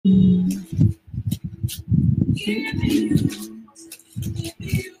Give me you.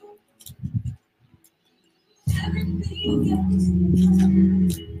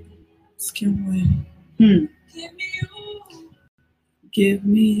 Skin way. Give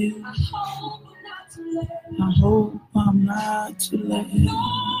me you. I hope I'm not too late.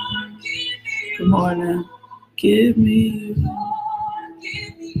 Come on now. Give me you. Lord,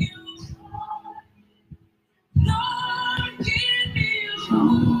 give me you. Lord, give me you.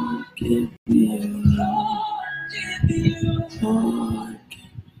 Lord, give me you. Lord, give me you. Lord,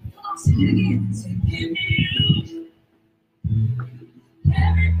 give me you.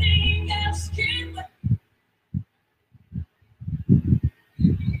 Everything else can wait.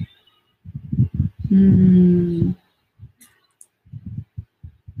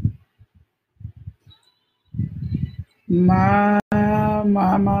 My.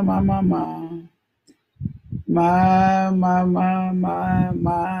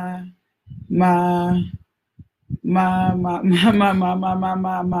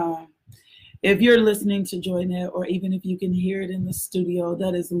 If you're listening to Joynet, or even if you can hear it in the studio,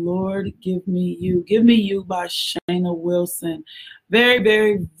 that is Lord, Give Me You. Give Me You by Shayna Wilson. Very,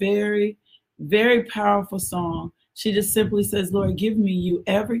 very, very, very powerful song. She just simply says, Lord, give me you.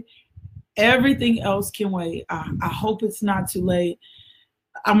 Everything else can wait. I hope it's not too late.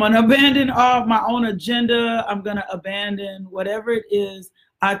 I'm going to abandon all my own agenda. I'm going to abandon whatever it is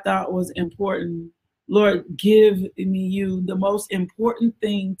I thought was important. Lord, give me you. The most important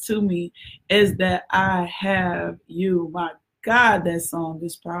thing to me is that I have you. My God, that song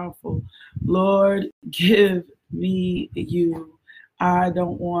is powerful. Lord, give me you. I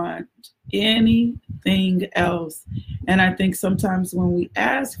don't want anything else. And I think sometimes when we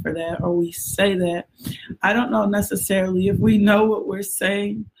ask for that or we say that, I don't know necessarily if we know what we're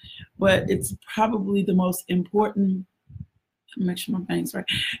saying, but it's probably the most important. Make sure my thing's right.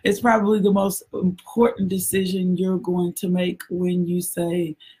 It's probably the most important decision you're going to make when you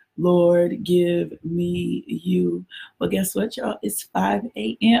say, Lord, give me you. Well, guess what, y'all? It's 5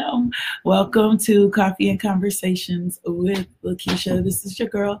 a.m. Welcome to Coffee and Conversations with Lakeisha. This is your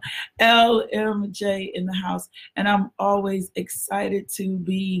girl, LMJ, in the house. And I'm always excited to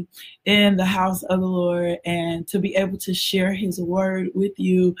be in the house of the Lord and to be able to share his word with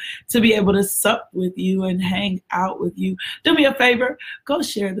you, to be able to sup with you and hang out with you. Do me a favor, go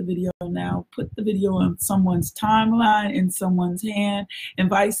share the video now. Put the video on someone's timeline, in someone's hand.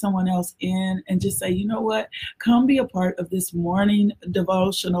 Invite someone else in and just say, you know what, come be a part of this morning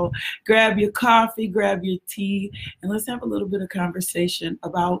devotional. Grab your coffee, grab your tea, and let's have a little bit of conversation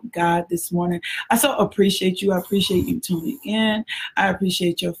about God this morning. I so appreciate you. I appreciate you tuning in. I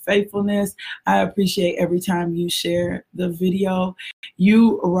appreciate your faithfulness. I appreciate every time you share the video.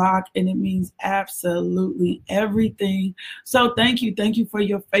 You rock, and it means absolutely everything. So thank you. Thank you for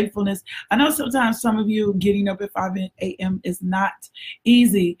your faithfulness. I know sometimes some of you getting up at 5 a.m. is not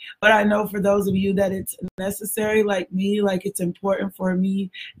easy, but I know for those of you that it's necessary, like me, like it's important for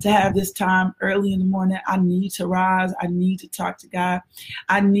me to have this time early in the morning. I need to rise. I need to talk to God.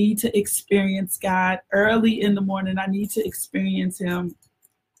 I need to experience God early in the morning. I need to experience him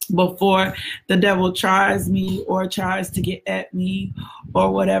before the devil tries me or tries to get at me or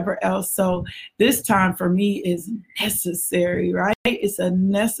whatever else. So this time for me is necessary, right? It's a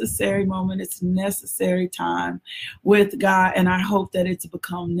necessary moment. It's necessary time with God. And I hope that it's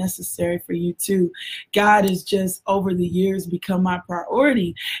become necessary for you too. God has just over the years become my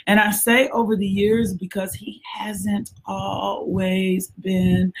priority. And I say over the years because he hasn't always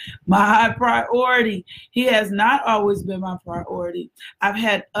been my priority. He has not always been my priority. I've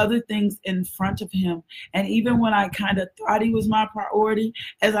had other things in front of him. And even when I kind of thought he was my priority,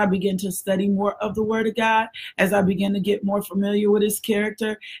 as I began to study more of the Word of God, as I began to get more familiar with his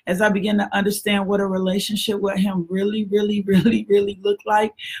character, as I began to understand what a relationship with him really, really, really, really looked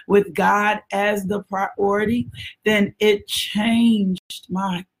like with God as the priority, then it changed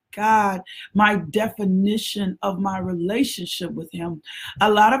my God, my definition of my relationship with him.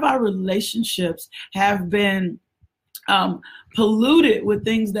 A lot of our relationships have been polluted with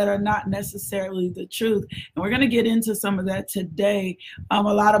things that are not necessarily the truth. And we're going to get into some of that today. A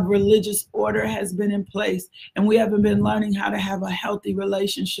lot of religious order has been in place, and we haven't been learning how to have a healthy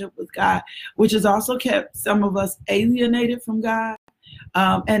relationship with God, which has also kept some of us alienated from God.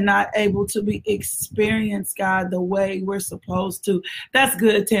 And not able to experience God the way we're supposed to. That's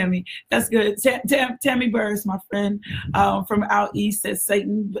good, Tammy. That's good. Tammy Burris, my friend from out east, says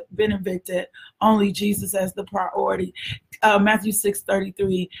Satan been evicted. Only Jesus as the priority. Matthew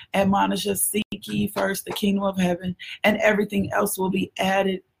 6:33 admonish us, seek ye first the kingdom of heaven, and everything else will be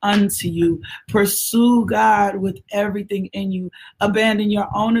added unto you. Pursue God with everything in you. Abandon your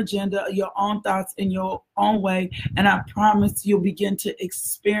own agenda, your own thoughts, and your own way. And I promise you'll begin to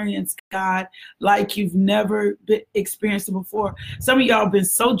experience God like you've never been experienced before. Some of y'all been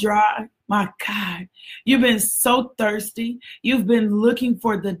so dry. My God, you've been so thirsty. You've been looking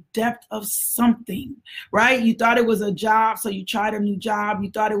for the depth of something, right? You thought it was a job, so you tried a new job. You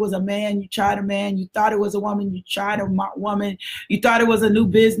thought it was a man, you tried a man. You thought it was a woman, you tried a woman. You thought it was a new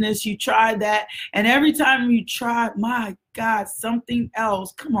business, you tried that. And every time you tried, my God, something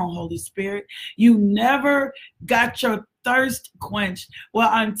else. Come on, Holy Spirit. You never got your thirst quenched. Well,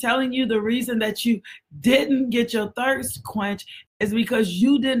 I'm telling you, the reason that you didn't get your thirst quenched is because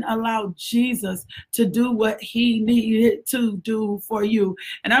you didn't allow Jesus to do what he needed to do for you.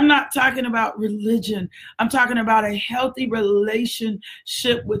 And I'm not talking about religion. I'm talking about a healthy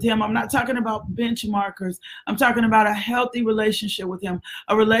relationship with him. I'm not talking about benchmarkers. I'm talking about a healthy relationship with him,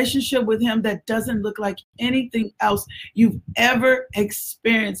 a relationship with him that doesn't look like anything else you've ever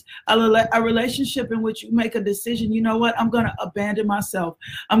experienced, a relationship in which you make a decision. You know what? I'm going to abandon myself.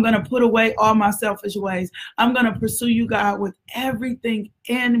 I'm going to put away all my selfish ways. I'm going to pursue you, God, with everything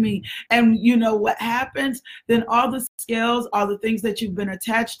in me. And you know what happens? Then all the scales, all the things that you've been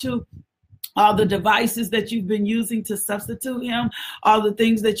attached to, all the devices that you've been using to substitute him, all the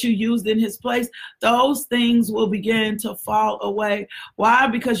things that you used in his place, those things will begin to fall away. Why?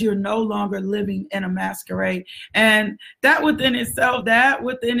 Because you're no longer living in a masquerade. And that within itself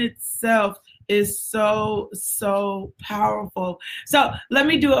is so powerful. So let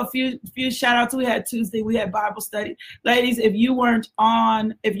me do a few shout outs. We had Tuesday, we had Bible study. Ladies, if you weren't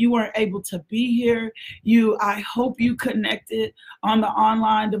able to be here, I hope you connected on the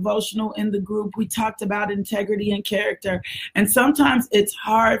online devotional in the group. We talked about integrity and character. And sometimes it's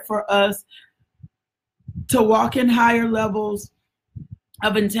hard for us to walk in higher levels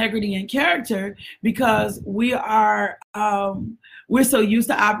of integrity and character because we're so used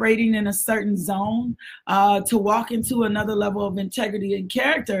to operating in a certain zone. To walk into another level of integrity and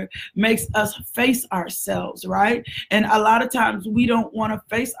character makes us face ourselves, right? And a lot of times we don't want to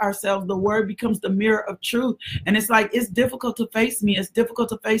face ourselves. The word becomes the mirror of truth. And it's like, it's difficult to face me. It's difficult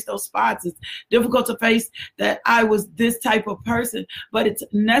to face those spots. It's difficult to face that I was this type of person, but it's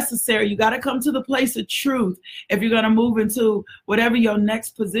necessary. You got to come to the place of truth. If you're going to move into whatever your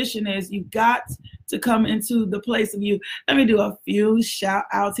next position is, you got to come into the place of you. Let me do a few shout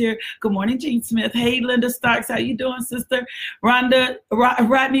outs here. Good morning, Jean Smith. Hey, Linda Starks. How you doing, sister?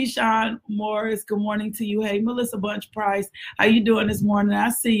 Rodney Sean Morris. Good morning to you. Hey, Melissa Bunch Price. How you doing this morning? I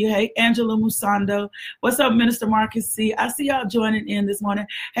see you. Hey, Angela Musando. What's up, Minister Marcus C? I see y'all joining in this morning.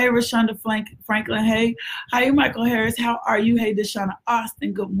 Hey, Rashonda Franklin. Hey, hi, Michael Harris. How are you? Hey, Deshauna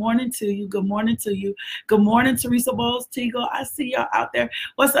Austin. Good morning to you. Good morning to you. Good morning, Teresa Bowles Teagle. I see y'all out there.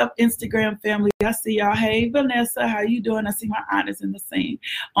 What's up, Instagram family? I see y'all. Hey, Vanessa, how you doing? I see my aunt is in the scene.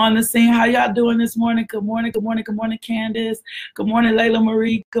 On the scene, how y'all doing this morning? Good morning, good morning, good morning, Candace. Good morning, Layla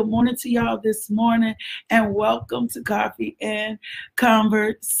Marie. Good morning to y'all this morning, and welcome to Coffee and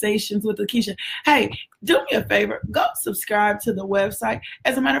Conversations with Lakeisha. Hey, do me a favor. Go subscribe to the website.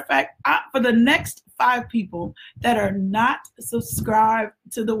 As a matter of fact, for the next 5 people that are not subscribed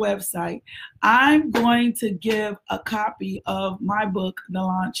to the website, I'm going to give a copy of my book, The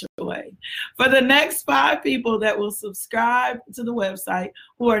Launch Away. For the next 5 people that will subscribe to the website,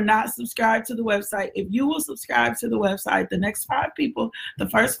 who are not subscribed to the website, if you will subscribe to the website, the next 5 people, the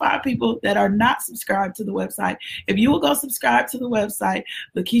first 5 people that are not subscribed to the website, if you will go subscribe to the website,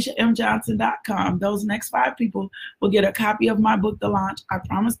 LakeishaMJohnson.com, those next 5 people will get a copy of my book, The Launch. I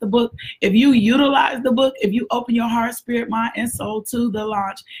promise the book, if you utilize the book, if you open your heart, spirit, mind, and soul to the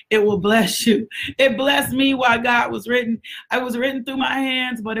launch, it will bless you. It blessed me while God was written. It was written through my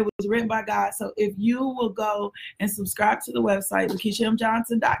hands, but it was written by God. So if you will go and subscribe to the website,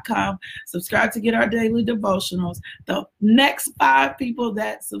 LakeishaMJohnson.com, subscribe to get our daily devotionals. The next 5 people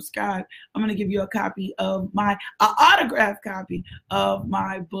that subscribe, I'm going to give you a copy of an autographed copy of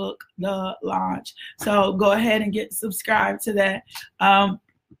my book, The Launch. So go ahead and get subscribed to that.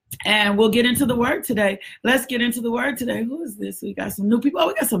 And we'll get into the word today. Let's get into the word today. Who is this? We got some new people. Oh,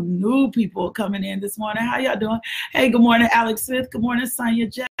 we got some new people coming in this morning. How y'all doing? Hey, good morning, Alex Smith. Good morning, Sonia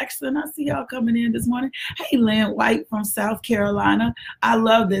Jackson. I see y'all coming in this morning. Hey, Lynn White from South Carolina. I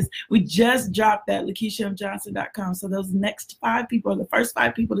love this. We just dropped that, LakeishaMJohnson.com. So those next 5 people, the first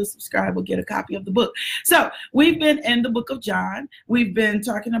 5 people to subscribe, will get a copy of the book. So we've been in the book of John. We've been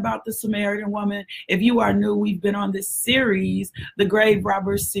talking about the Samaritan woman. If you are new, we've been on this series, the Grave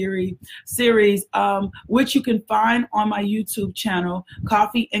Robber series. series, which you can find on my YouTube channel,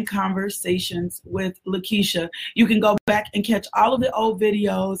 Coffee and Conversations with Lakeisha. You can go back and catch all of the old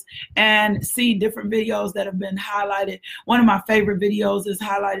videos and see different videos that have been highlighted. One of my favorite videos is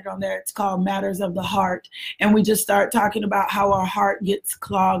highlighted on there. It's called Matters of the Heart. And we just start talking about how our heart gets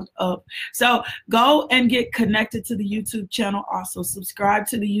clogged up. So go and get connected to the YouTube channel. Also subscribe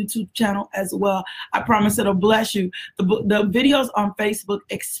to the YouTube channel as well. I promise it'll bless you. The videos on Facebook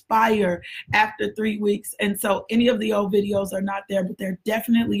expire after 3 weeks. And so any of the old videos are not there, but they're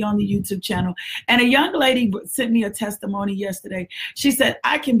definitely on the YouTube channel. And a young lady sent me a testimony yesterday. She said,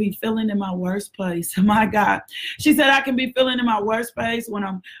 I can be feeling in my worst place. My God. She said, I can be feeling in my worst place when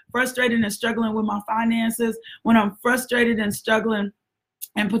I'm frustrated and struggling with my finances, when I'm frustrated and struggling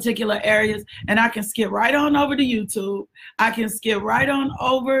in particular areas, and I can skip right on over to YouTube. I can skip right on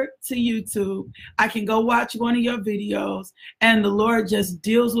over to YouTube. I can go watch one of your videos, and the Lord just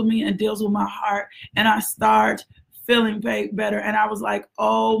deals with me and deals with my heart, and I start feeling better. And I was like,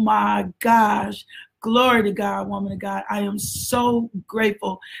 oh my gosh. Glory to God, woman of God. I am so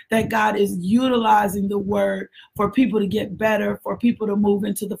grateful that God is utilizing the word for people to get better, for people to move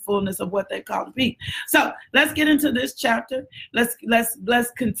into the fullness of what they call to be. So let's get into this chapter.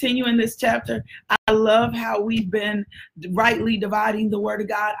 Let's continue in this chapter. I love how we've been rightly dividing the word of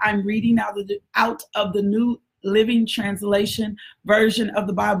God. I'm reading out of the New Living Translation version of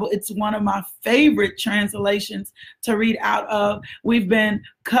the Bible. It's one of my favorite translations to read out of. We've been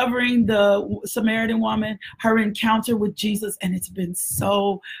covering the Samaritan woman, her encounter with Jesus, and it's been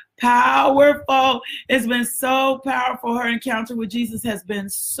so powerful. It's been so powerful. Her encounter with Jesus has been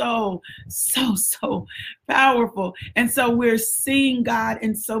so powerful. And so we're seeing God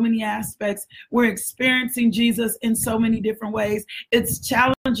in so many aspects. We're experiencing Jesus in so many different ways. It's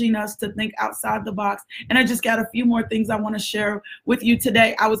challenging us to think outside the box. And I just got a few more things I want to share with you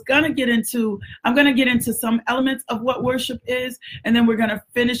today. I'm going to get into some elements of what worship is, and then we're going to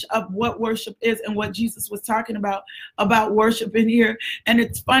finish up what worship is and what Jesus was talking about worship in here. And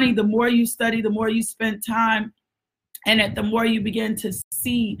it's funny, the more you study, the more you spend time and the more you begin to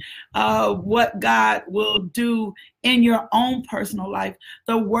see what God will do in your own personal life.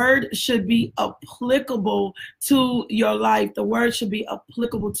 The word should be applicable to your life. The word should be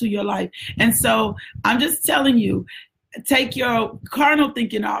applicable to your life. And so I'm just telling you, take your carnal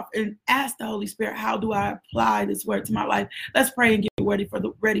thinking off and ask the Holy Spirit, how do I apply this word to my life? Let's pray and get ready for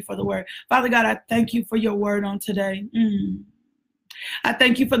the word. Father God, I thank you for your word on today. I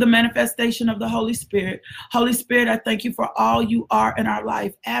thank you for the manifestation of the Holy Spirit. Holy Spirit, I thank you for all you are in our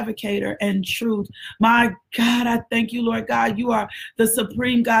life, advocator and truth. My God, I thank you, Lord God. You are the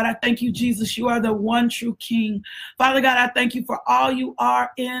supreme God. I thank you, Jesus. You are the one true King. Father God, I thank you for all you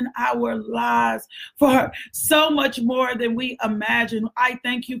are in our lives, for so much more than we imagine. I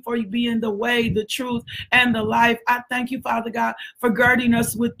thank you for being the way, the truth, and the life. I thank you, Father God, for girding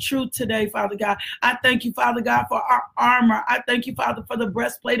us with truth today, Father God. I thank you, Father God, for our armor. I thank you, Father, for the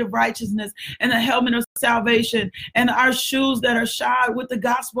breastplate of righteousness and the helmet of salvation and our shoes that are shod with the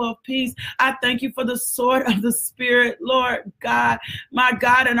gospel of peace. I thank you for the sword of the Spirit, Lord God, my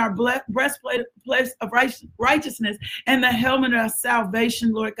God, and our breastplate of righteousness and the helmet of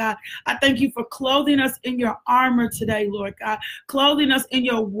salvation, Lord God. I thank you for clothing us in your armor today, Lord God, clothing us in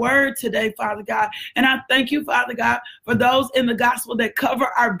your word today, Father God. And I thank you, Father God, for those in the gospel that cover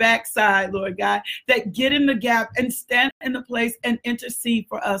our backside, Lord God, that get in the gap and stand in the place and intercede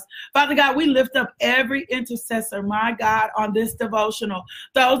for us. Father God, we lift up every intercessor, my God, on this devotional,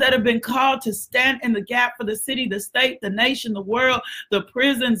 those that have been called to stand in the gap for the city, the state, the nation, the world, the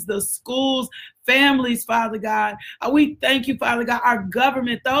prisons, the schools, families, Father God. We thank you, Father God, our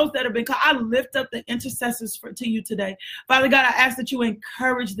government, those that have been called. I lift up the intercessors to you today. Father God, I ask that you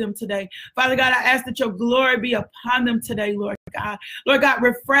encourage them today. Father God, I ask that your glory be upon them today, Lord God. Lord God,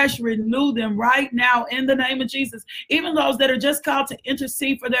 refresh, renew them right now in the name of Jesus. Even those that are just called to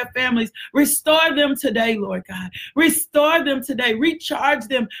intercede for their families, restore them today, Lord God. Restore them today. Recharge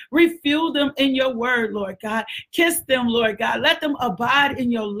them. Refuel them in your word, Lord God. Kiss them, Lord God. Let them abide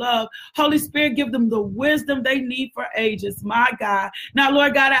in your love. Holy Spirit, give them the wisdom they need for ages, my God. Now,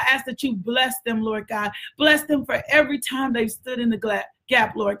 Lord God, I ask that you bless them, Lord God. Bless them for every time they've stood in the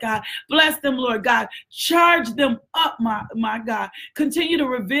gap, Lord God. Bless them, Lord God. Charge them up, my God. Continue to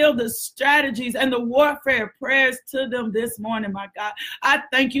reveal the strategies and the warfare prayers to them this morning, my God. I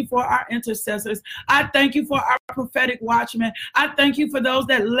thank you for our intercessors. I thank you for our prophetic watchmen. I thank you for those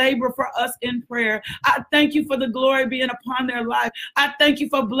that labor for us in prayer. I thank you for the glory being upon their life. I thank you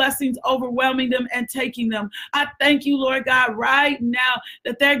for blessings overwhelming them and taking them. I thank you, Lord God, right now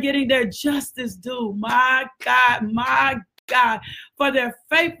that they're getting their justice due. My God, for their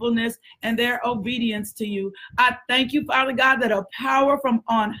faithfulness and their obedience to you. I thank you, Father God, that a power from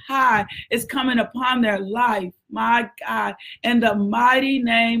on high is coming upon their life. My God, in the mighty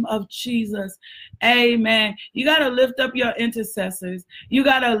name of Jesus. Amen. You got to lift up your intercessors. You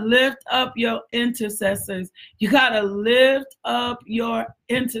got to lift up your intercessors. You got to lift up your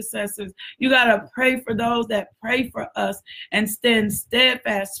intercessors. You got to pray for those that pray for us and stand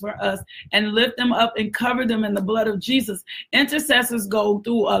steadfast for us and lift them up and cover them in the blood of Jesus. Intercessors go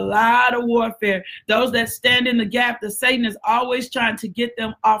through a lot of warfare. Those that stand in the gap, the Satan is always trying to get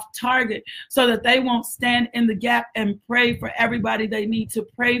them off target so that they won't stand in the gap and pray for everybody they need to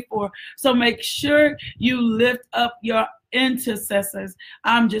pray for. So make sure you lift up your intercessors.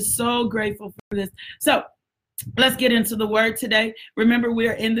 I'm just so grateful for this. So let's get into the word today. Remember,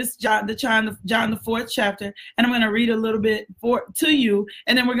 we're in this John the 4th chapter, and I'm going to read a little bit to you,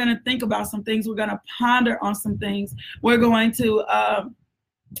 and then we're going to think about some things. We're going to ponder on some things. We're going to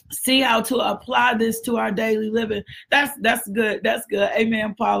see how to apply this to our daily living. That's good. That's good.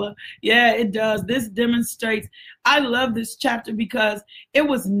 Amen, Paula. Yeah, it does. This demonstrates. I love this chapter because it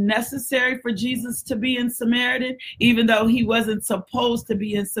was necessary for Jesus to be in Samaritan, even though he wasn't supposed to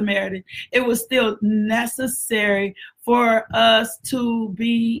be in Samaritan. It was still necessary for us to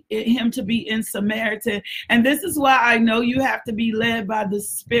be him to be in Samaritan. And this is why I know you have to be led by the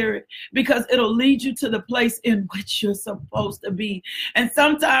Spirit, because it'll lead you to the place in which you're supposed to be. And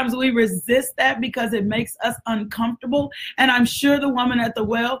sometimes we resist that because it makes us uncomfortable. And I'm sure the woman at the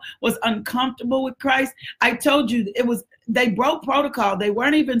well was uncomfortable with Christ. I told you they broke protocol. They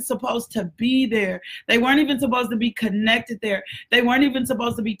weren't even supposed to be there. They weren't even supposed to be connected there. They weren't even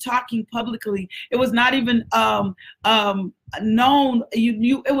supposed to be talking publicly. It was not even known.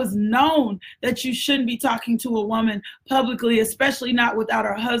 It was known that you shouldn't be talking to a woman publicly, especially not without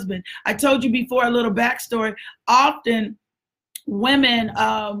her husband. I told you before, a little backstory. Often women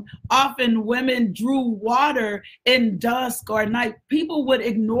drew water in dusk or night. People would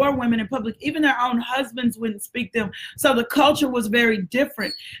ignore women in public. Even their own husbands wouldn't speak to them. So the culture was very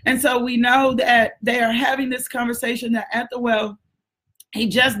different. And so we know that they are having this conversation that at the well, he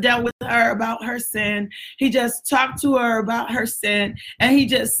just dealt with her about her sin. He just talked to her about her sin. And he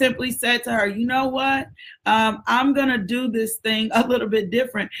just simply said to her, you know what? I'm going to do this thing a little bit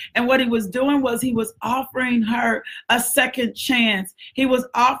different. And what he was doing was he was offering her a second chance. He was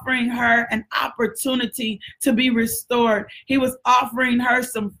offering her an opportunity to be restored. He was offering her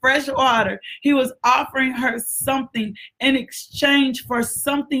some fresh water. He was offering her something in exchange for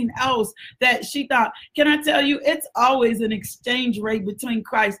something else that she thought. Can I tell you, it's always an exchange rate between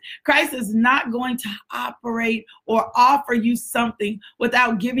Christ. Christ is not going to operate or offer you something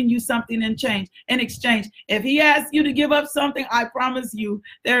without giving you something in exchange. If he asks you to give up something, I promise you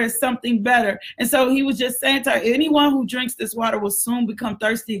there is something better. And so he was just saying to her, anyone who drinks this water will soon become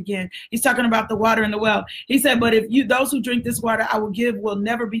thirsty again. He's talking about the water in the well. He said, but those who drink this water I will give will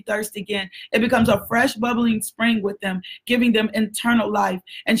never be thirsty again. It becomes a fresh bubbling spring with them, giving them eternal life.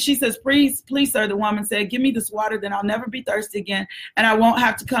 And she says, please, sir, the woman said, give me this water, then I'll never be thirsty again, and I won't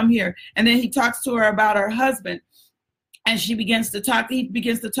have to come here. And then he talks to her about her husband. And he begins to talk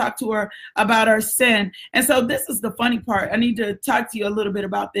to her about her sin. And so this is the funny part. I need to talk to you a little bit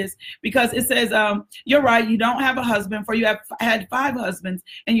about this, because it says, you're right, you don't have a husband, for you have had 5 husbands,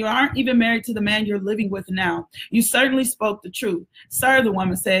 and you aren't even married to the man you're living with now. You certainly spoke the truth. Sir, the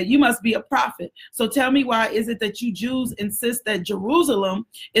woman said, you must be a prophet. So tell me, why is it that you Jews insist that Jerusalem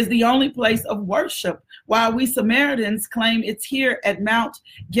is the only place of worship, while we Samaritans claim it's here at Mount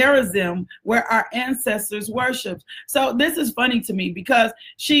Gerizim where our ancestors worshiped? So this is funny to me, because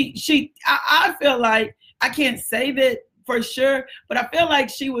I feel like, I can't say that for sure, but I feel like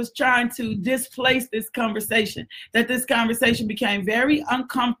she was trying to displace this conversation, that this conversation became very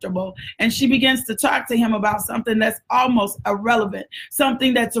uncomfortable, and she begins to talk to him about something that's almost irrelevant,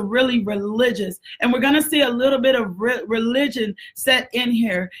 something that's really religious. And we're going to see a little bit of religion set in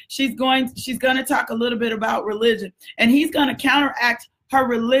here. She's going to talk a little bit about religion, and he's going to counteract her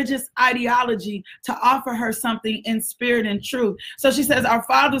religious ideology to offer her something in spirit and truth. So she says, our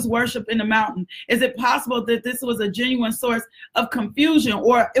fathers worship in the mountain. Is it possible that this was a genuine source of confusion,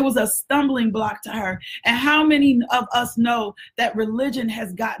 or it was a stumbling block to her? And how many of us know that religion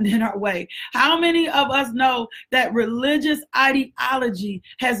has gotten in our way? How many of us know that religious ideology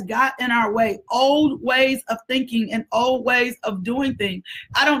has got in our way? Old ways of thinking and old ways of doing things.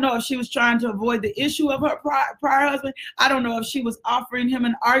 I don't know if she was trying to avoid the issue of her prior husband. I don't know if she was offering offering him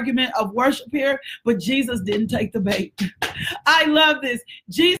an argument of worship here, but Jesus didn't take the bait. I love this.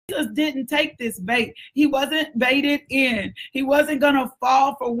 Jesus didn't take this bait. He wasn't baited in. He wasn't going to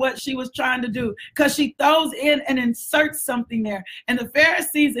fall for what she was trying to do, because she throws in and inserts something there. And the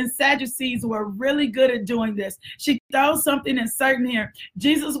Pharisees and Sadducees were really good at doing this. She throws something inserting here.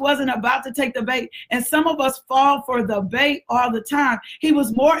 Jesus wasn't about to take the bait. And some of us fall for the bait all the time. He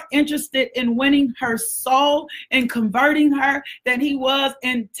was more interested in winning her soul and converting her than he was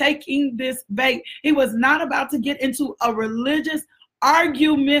in taking this bait. He was not about to get into a religious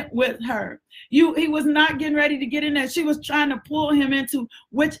argument with her. He was not getting ready to get in there. She was trying to pull him into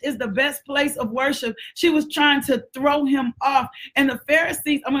which is the best place of worship. She was trying to throw him off. And the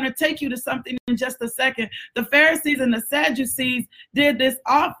Pharisees, I'm going to take you to something in just a second. The Pharisees and the Sadducees did this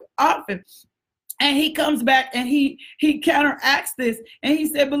often. And he comes back and he counteracts this. And he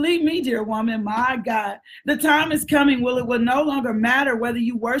said, believe me, dear woman, my God, the time is coming will it will no longer matter whether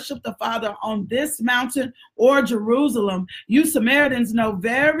you worship the Father on this mountain or Jerusalem. You Samaritans know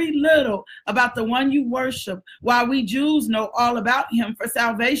very little about the one you worship, while we Jews know all about him, for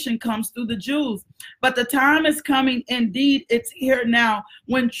salvation comes through the Jews. But the time is coming, indeed, it's here now,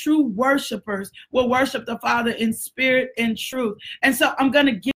 when true worshipers will worship the Father in spirit and truth. And so I'm going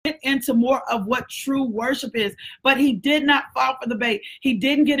to get into more of what true worship is, but he did not fall for the bait. He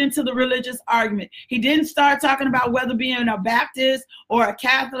didn't get into the religious argument. He didn't start talking about whether being a Baptist or a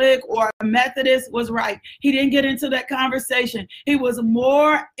Catholic or a Methodist was right. He didn't get into that conversation. He was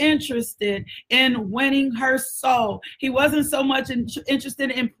more interested in winning her soul. He wasn't so much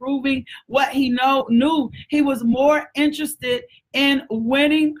interested in proving what he knew. He was more interested in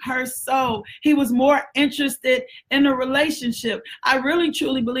winning her soul. He was more interested in a relationship. I really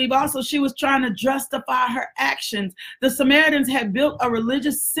truly believe also she was trying to justify her actions. The Samaritans had built a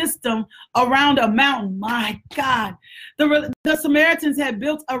religious system around a mountain. My God. The Samaritans had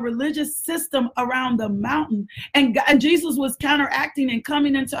built a religious system around the mountain. And Jesus was counteracting and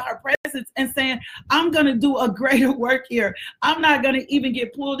coming into her presence and saying, I'm going to do a greater work here. I'm not going to even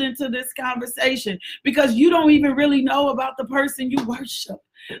get pulled into this conversation, because you don't even really know about the person you worship.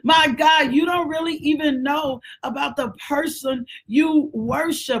 My God, you don't really even know about the person you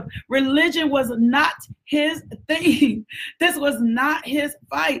worship. Religion was not his thing. This was not his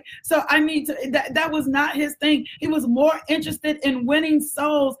fight. So that was not his thing. He was more interested in winning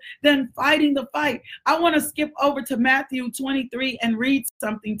souls than fighting the fight. I want to skip over to Matthew 23 and read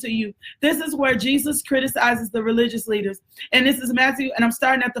something to you. This is where Jesus criticizes the religious leaders. And this is Matthew, and I'm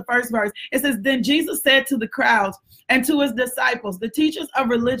starting at the first verse. It says, then Jesus said to the crowds and to his disciples, the teachers of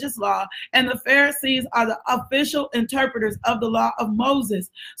religious law and the Pharisees are the official interpreters of the law of Moses.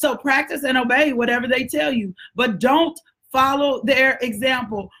 So practice and obey whatever they tell you, but don't follow their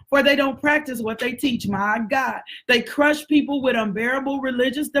example, for they don't practice what they teach. My God, they crush people with unbearable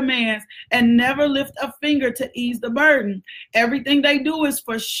religious demands and never lift a finger to ease the burden. Everything they do is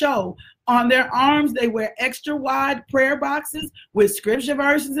for show. On their arms, they wear extra wide prayer boxes with scripture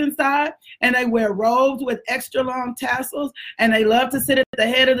verses inside, and they wear robes with extra long tassels, and they love to sit at the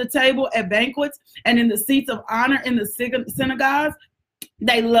head of the table at banquets and in the seats of honor in the synagogues.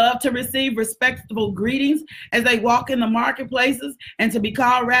 They love to receive respectful greetings as they walk in the marketplaces and to be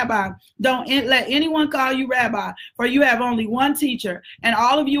called rabbi. Don't let anyone call you rabbi, for you have only one teacher, and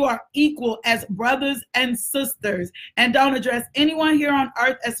all of you are equal as brothers and sisters. And don't address anyone here on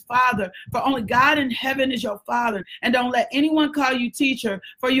earth as father, for only God in heaven is your father. And don't let anyone call you teacher,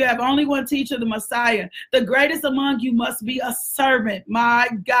 for you have only one teacher, the Messiah. The greatest among you must be a servant, my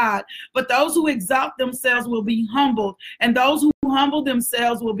God. But those who exalt themselves will be humbled, and those who humble themselves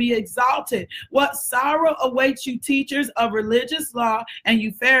will be exalted. What sorrow awaits you, teachers of religious law, and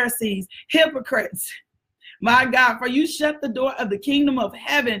you Pharisees, hypocrites! My God, for you shut the door of the kingdom of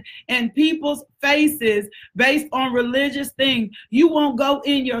heaven in people's faces based on religious things. You won't go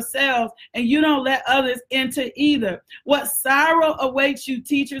in yourselves, and you don't let others enter either. What sorrow awaits you,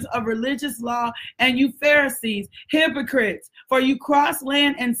 teachers of religious law, and you Pharisees, hypocrites! For you cross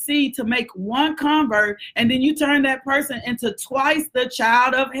land and sea to make one convert, and then you turn that person into twice the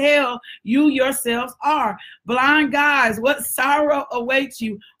child of hell you yourselves are. Blind guys, what sorrow awaits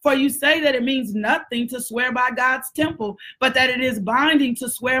you? For you say that it means nothing to swear by God's temple, but that it is binding to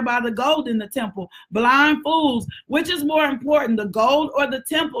swear by the gold in the temple. Blind fools, which is more important, the gold or the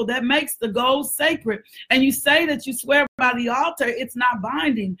temple that makes the gold sacred? And you say that you swear by the altar, it's not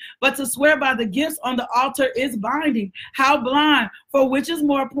binding, but to swear by the gifts on the altar is binding. How blind! For which is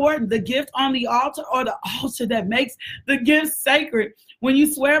more important, the gift on the altar or the altar that makes the gift sacred? When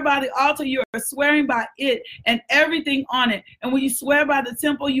you swear by the altar, you are swearing by it and everything on it. And when you swear by the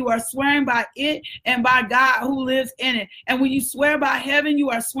temple, you are swearing by it and by God who lives in it. And when you swear by heaven,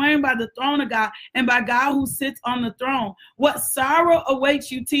 you are swearing by the throne of God and by God who sits on the throne. What sorrow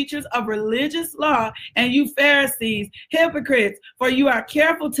awaits you, teachers of religious law, and you Pharisees, hypocrites, for you are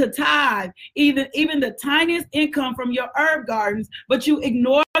careful to tithe even the tiniest income from your herb gardens, but you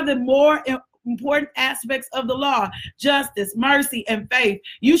ignore the more important aspects of the law: justice, mercy, and faith.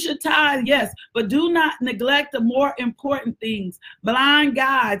 You should tithe, yes, but do not neglect the more important things. Blind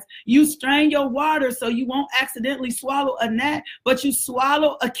guides, you strain your water so you won't accidentally swallow a gnat, but you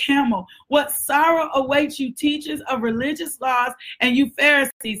swallow a camel. What sorrow awaits you, teachers of religious laws, and you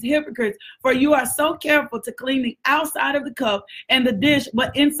Pharisees, hypocrites, for you are so careful to clean the outside of the cup and the dish,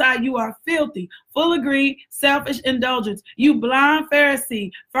 but inside you are filthy, full of greed, selfish indulgence. You blind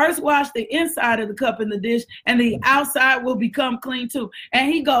Pharisee, first wash the inside of the cup and the dish, and the outside will become clean too.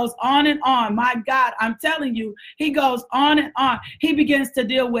 And he goes on and on. My God, I'm telling you, he goes on and on. He begins to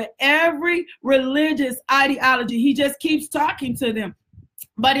deal with every religious ideology. He just keeps talking to them.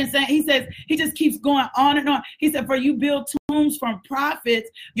 But he says, he just keeps going on and on. He said, for you build tombs from prophets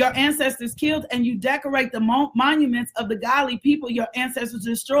your ancestors killed, and you decorate the monuments of the godly people your ancestors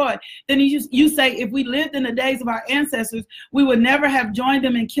destroyed. Then you say, if we lived in the days of our ancestors, we would never have joined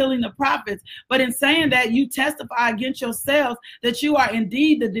them in killing the prophets. But in saying that, you testify against yourselves that you are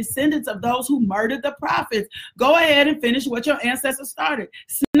indeed the descendants of those who murdered the prophets. Go ahead and finish what your ancestors started.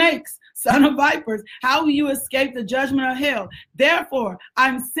 Snakes, son of vipers, how will you escape the judgment of hell? Therefore,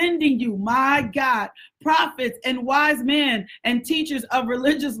 I'm sending you, my God, prophets and wise men and teachers of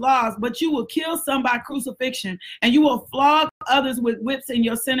religious laws, but you will kill some by crucifixion, and you will flog others with whips in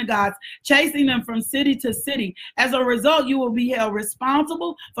your synagogues, chasing them from city to city. As a result, you will be held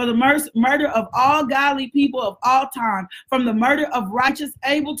responsible for the murder of all godly people of all time, from the murder of righteous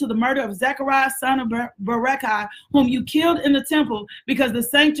Abel to the murder of Zechariah, son of Berechiah, whom you killed in the temple, because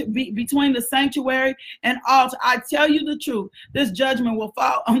between the sanctuary and altar. I tell you the truth, this judgment will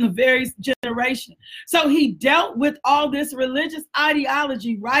fall on the very generation. So he dealt with all this religious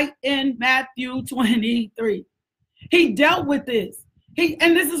ideology right in Matthew 23. He dealt with this.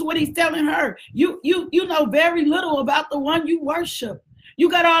 And this is what he's telling her. You know very little about the one you worship. You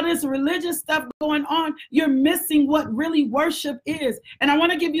got all this religious stuff going on. You're missing what really worship is. And I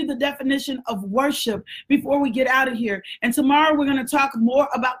want to give you the definition of worship before we get out of here. And tomorrow we're going to talk more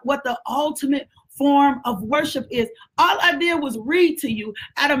about what the ultimate form of worship is. All I did was read to you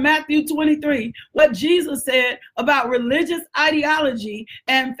out of Matthew 23 what Jesus said about religious ideology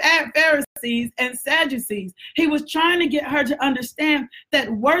and Pharisees and Sadducees. He was trying to get her to understand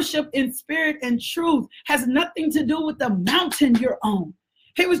that worship in spirit and truth has nothing to do with the mountain you're on.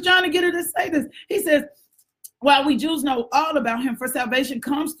 He was trying to get her to say this. He says, while we Jews know all about him, for salvation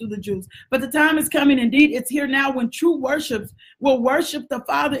comes through the Jews. But the time is coming, indeed, it's here now, when true worshippers will worship the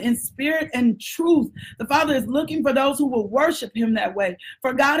Father in spirit and truth. The Father is looking for those who will worship him that way.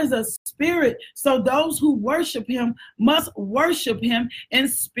 For God is a spirit, so those who worship him must worship him in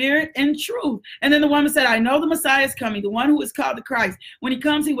spirit and truth. And then the woman said, I know the Messiah is coming, the one who is called the Christ. When he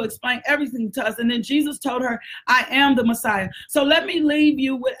comes, he will explain everything to us. And then Jesus told her, I am the Messiah. So let me leave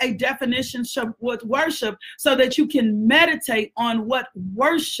you with a definition with worship, so that you can meditate on what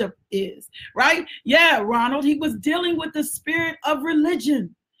worship is, right? Yeah, Ronald, he was dealing with the spirit of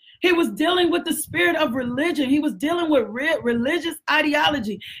religion. He was dealing with the spirit of religion. He was dealing with religious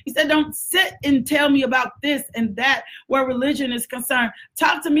ideology. He said, don't sit and tell me about this and that where religion is concerned.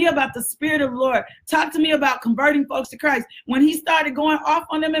 Talk to me about the spirit of the Lord. Talk to me about converting folks to Christ. When he started going off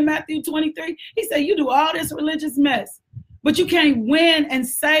on them in Matthew 23, he said, you do all this religious mess, but you can't win and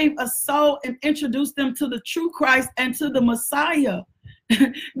save a soul and introduce them to the true Christ and to the Messiah.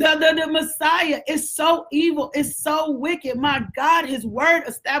 The Messiah is so evil, it's so wicked. My God, his word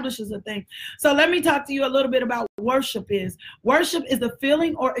establishes a thing. So let me talk to you a little bit about worship is. Worship is the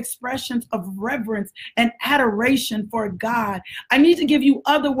feeling or expressions of reverence and adoration for God. I need to give you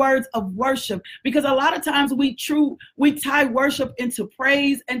other words of worship, because a lot of times we tie worship into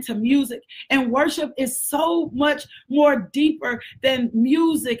praise and to music, and worship is so much more deeper than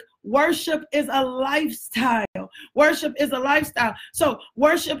music. Worship is a lifestyle. Worship is a lifestyle. So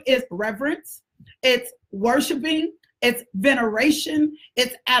worship is reverence, it's worshiping, it's veneration,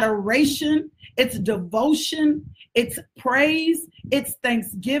 it's adoration, it's devotion, it's praise, it's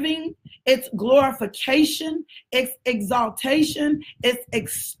thanksgiving, it's glorification, it's exaltation, it's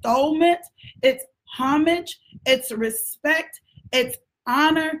extolment, it's homage, it's respect, it's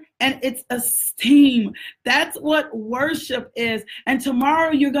honor and its esteem. That's what worship is. And tomorrow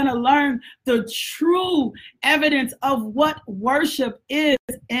you're going to learn the true evidence of what worship is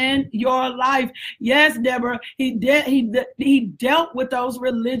in your life. Yes, Deborah, he dealt with those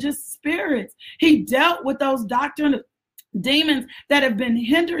religious spirits. He dealt with those doctrines, demons that have been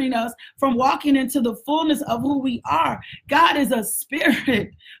hindering us from walking into the fullness of who we are. God is a spirit,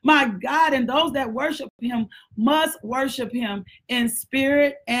 my God, and those that worship him must worship him in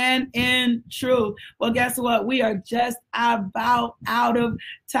spirit and in truth. Well, guess what? We are just about out of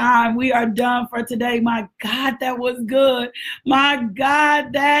time. We are done for today. My God, that was good. My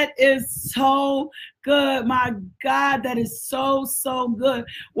God, that is so good. My God, that is so good.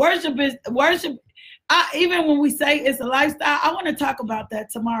 Worship. Even when we say it's a lifestyle, I want to talk about that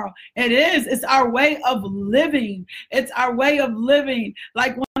tomorrow. It is. It's our way of living. It's our way of living.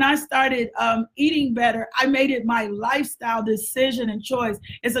 Like when I started eating better, I made it my lifestyle decision and choice.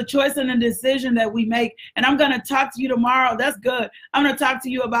 It's a choice and a decision that we make. And I'm going to talk to you tomorrow. That's good. I'm going to talk to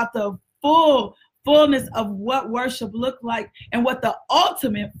you about the fullness of what worship looked like and what the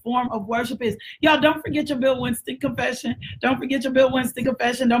ultimate form of worship is. Y'all, don't forget your Bill Winston confession. Don't forget your Bill Winston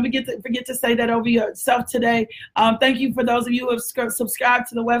confession. Don't forget to say that over yourself today. Thank you for those of you who have subscribed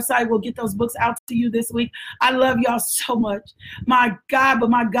to the website. We'll get those books out to you this week. I love y'all so much. My God,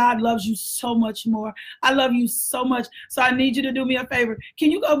 but my God loves you so much more. I love you so much. So I need you to do me a favor. Can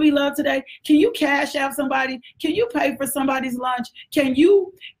you go be loved today? Can you cash out somebody? Can you pay for somebody's lunch? Can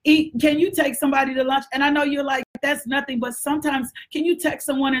you eat? Can you take somebody to lunch? And I know you're like, that's nothing, but sometimes can you text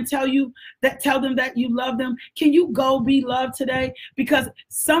someone and tell them that you love them? Can you go be loved today? Because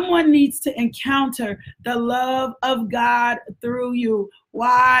someone needs to encounter the love of God through you.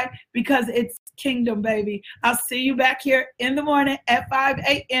 Why? Because it's kingdom, baby. I'll see you back here in the morning at 5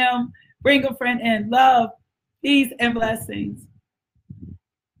 a.m. Bring a friend in. Love, peace, and blessings.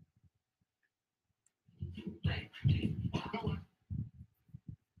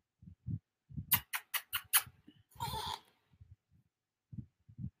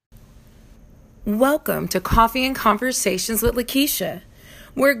 Welcome to Coffee and Conversations with Lakeisha.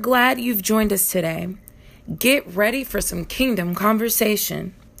 We're glad you've joined us today. Get ready for some kingdom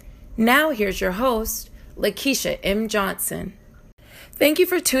conversation. Now here's your host, Lakeisha M. Johnson. Thank you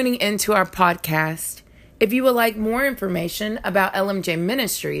for tuning into our podcast. If you would like more information about LMJ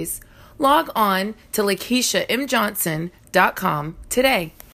Ministries, log on to LakeishaMJohnson.com today.